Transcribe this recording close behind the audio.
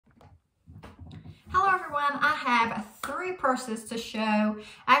everyone, I have 3 purses to show,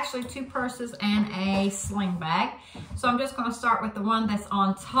 actually 2 purses and a sling bag. So I'm just going to start with the one that's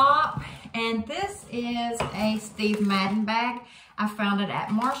on top, and this is a Steve Madden bag. I found it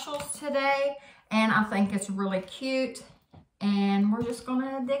at Marshall's today and I think it's really cute, and we're just going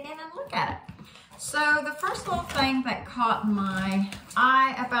to dig in and look at it. So the first little thing that caught my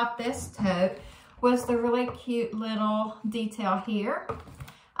eye about this tote was the really cute little detail here.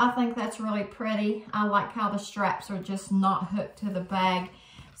 I think that's really pretty. I like how the straps are just not hooked to the bag.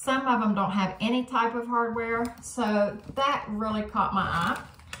 Some of them don't have any type of hardware, so that really caught my eye.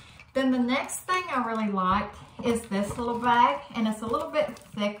 Then the next thing I really liked is this little bag, and it's a little bit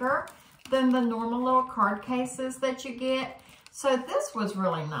thicker than the normal little card cases that you get. So this was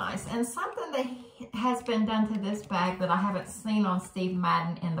really nice, and something that has been done to this bag that I haven't seen on Steve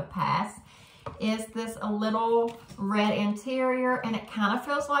Madden in the past is this a little red interior, and it kind of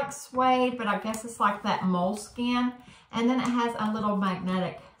feels like suede, but I guess it's like that moleskin. And then it has a little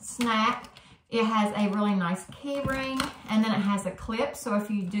magnetic snap. It has a really nice key ring, and then it has a clip, so if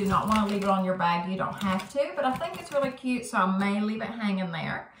you do not want to leave it on your bag, you don't have to, but I think it's really cute, so I may leave it hanging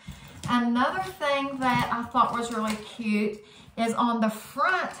there. Another thing that I thought was really cute is on the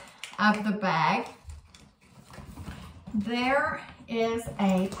front of the bag, there is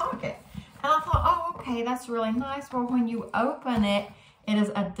a pocket. And I thought, oh, okay, that's really nice. Well, when you open it, it is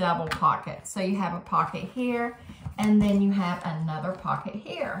a double pocket. So you have a pocket here, and then you have another pocket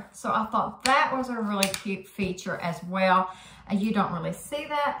here. So I thought that was a really cute feature as well. You don't really see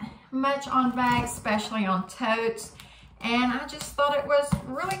that much on bags, especially on totes. And I just thought it was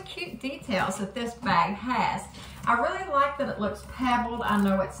really cute details that this bag has. I really like that it looks pebbled. I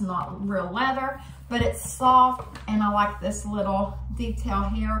know it's not real leather, but it's soft, and I like this little detail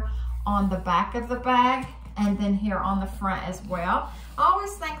here on the back of the bag, and then here on the front as well. I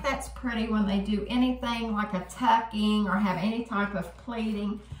always think that's pretty when they do anything like a tucking or have any type of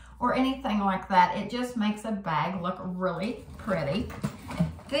pleating or anything like that. It just makes a bag look really pretty.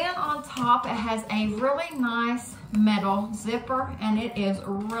 Then on top, it has a really nice metal zipper, and it is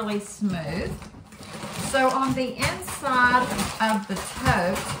really smooth. So on the inside of the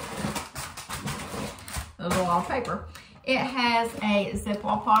tote, there's a lot of paper. It has a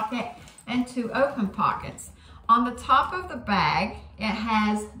Ziploc pocket and 2 open pockets. On the top of the bag, it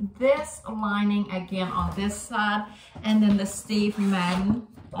has this lining again on this side, and then the Steve Madden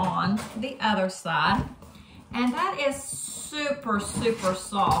on the other side. And that is super, super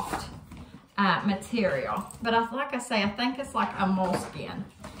soft material. But like I say, I think it's like a moleskin.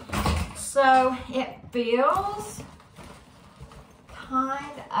 So it feels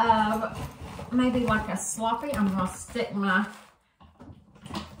kind of maybe like a sloppy. I'm gonna stick my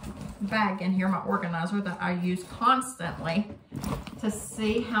bag in here, my organizer that I use constantly, to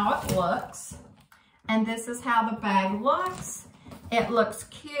see how it looks. And this is how the bag looks. It looks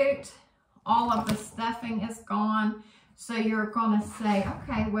cute. All of the stuffing is gone. So you're gonna say,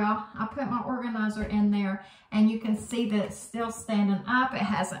 okay, well, I put my organizer in there, and you can see that it's still standing up. It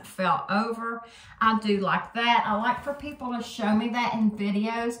hasn't fell over. I do like that. I like for people to show me that in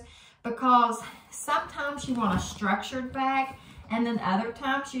videos, because sometimes you want a structured bag, and then other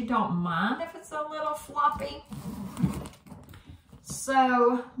times you don't mind if it's a little floppy.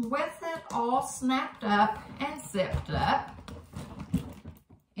 So with it all snapped up and zipped up,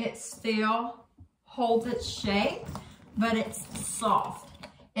 it still holds its shape, but it's soft.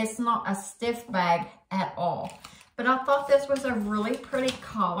 It's not a stiff bag at all. But I thought this was a really pretty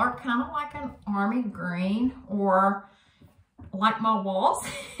color, kind of like an army green, or like my walls.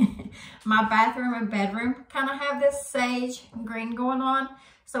 My bathroom and bedroom kind of have this sage green going on.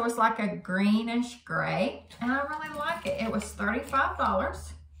 So it's like a greenish gray, and I really like it. It was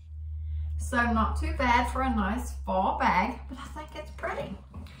 $35. So not too bad for a nice fall bag, but I think it's pretty.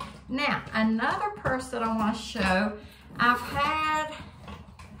 Now, another purse that I want to show, I've had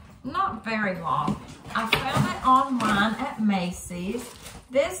not very long. I found it online at Macy's.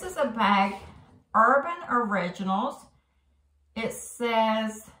 This is a bag, Urban Originals. It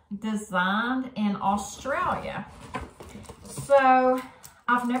says designed in Australia. So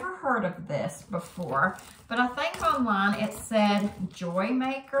I've never heard of this before, but I think online it said Joy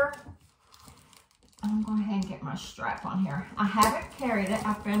Maker. I'm going to go ahead and get my strap on here. I haven't carried it.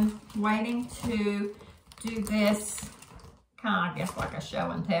 I've been waiting to do this kind of, I guess, like a show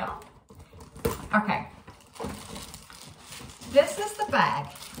and tell. Okay. This is the bag.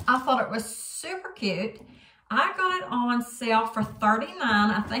 I thought it was super cute. I got it on sale for $39.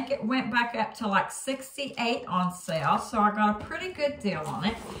 I think it went back up to like $68 on sale, so I got a pretty good deal on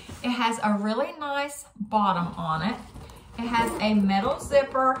it. It has a really nice bottom on it. It has a metal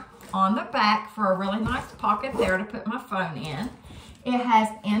zipper on the back for a really nice pocket there to put my phone in. It has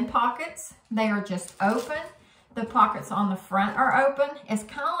end pockets. They are just open. The pockets on the front are open. It's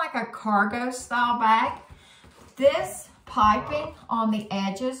kind of like a cargo style bag. This piping on the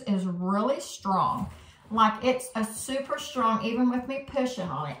edges is really strong. Like it's a super strong, even with me pushing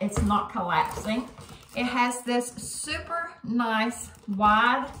on it, it's not collapsing. It has this super nice,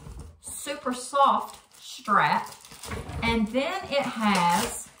 wide, super soft strap. And then it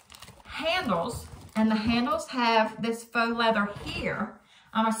has handles, and the handles have this faux leather here.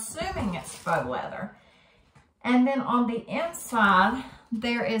 I'm assuming it's faux leather. And then on the inside,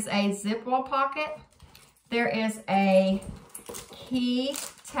 there is a zip wall pocket. There is a key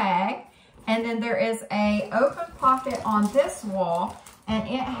tag, and then there is a open pocket on this wall, and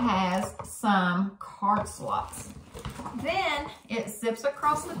it has some card slots. Then it zips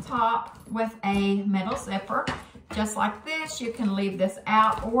across the top with a metal zipper. Just like this, you can leave this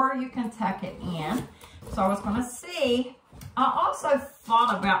out or you can tuck it in. So I was gonna see, I also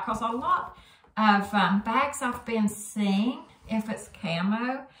thought about, because a lot of bags I've been seeing, if it's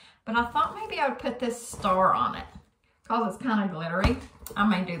camo, but I thought maybe I would put this star on it because it's kind of glittery. I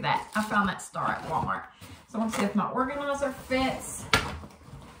may do that. I found that star at Walmart. So I want to see if my organizer fits.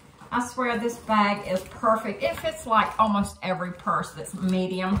 I swear this bag is perfect. It fits like almost every purse that's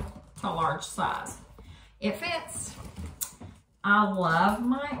medium to large size. It fits. I love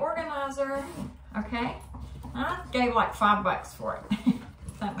my organizer, okay? I gave like $5 for it.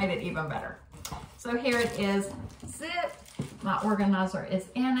 That made it even better. So here it is, zip. My organizer is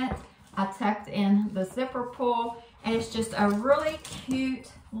in it. I tucked in the zipper pull, and it's just a really cute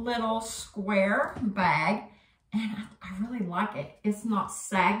little square bag, and I really like it. It's not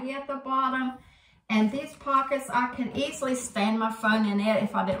saggy at the bottom, and these pockets, I can easily stand my phone in it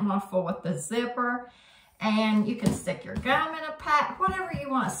if I didn't want to fool with the zipper. And you can stick your gum in a pack, whatever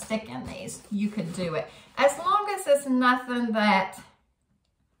you want to stick in these, you could do it. As long as it's nothing that,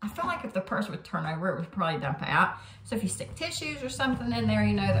 I feel like if the purse would turn over, it would probably dump out. So if you stick tissues or something in there,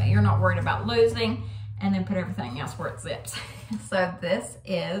 you know that you're not worried about losing, and then put everything else where it zips. So this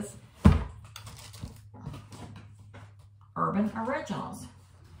is Urban Originals.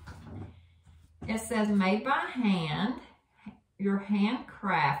 It says made by hand, your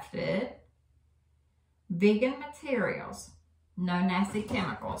handcrafted, vegan materials, no nasty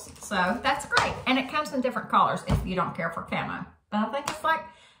chemicals. So that's great. And it comes in different colors if you don't care for camo. But I think it's like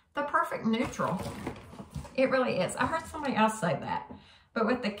the perfect neutral. It really is. I heard somebody else say that. But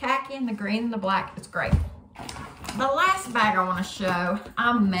with the khaki and the green and the black, it's great. The last bag I want to show,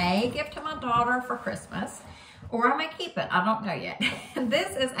 I may give to my daughter for Christmas, or I may keep it. I don't know yet.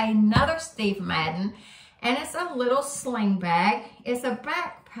 This is another Steve Madden, and it's a little sling bag. It's a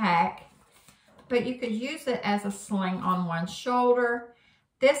backpack, but you could use it as a sling on one shoulder.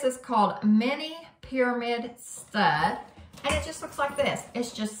 This is called Mini Pyramid Stud, and it just looks like this.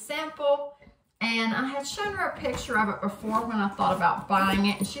 It's just simple, and I had shown her a picture of it before when I thought about buying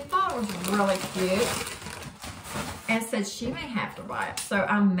it, and she thought it was really cute and said she may have to buy it. So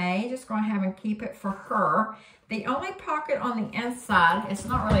I may just go ahead and keep it for her. The only pocket on the inside, it's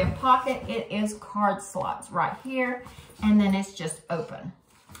not really a pocket, it is card slots right here, and then it's just open.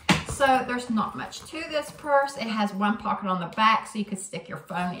 So there's not much to this purse. It has one pocket on the back, so you could stick your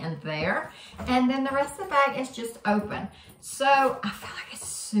phone in there. And then the rest of the bag is just open. So I feel like it's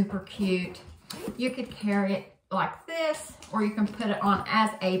super cute. You could carry it like this, or you can put it on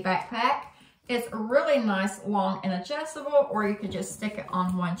as a backpack. It's really nice, long, and adjustable, or you could just stick it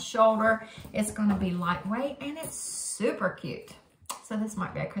on one shoulder. It's gonna be lightweight, and it's super cute. So this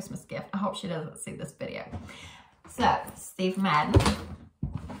might be a Christmas gift. I hope she doesn't see this video. So, Steve Madden,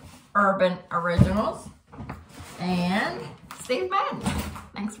 Urban Originals, and Steve Madden.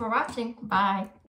 Thanks for watching. Bye.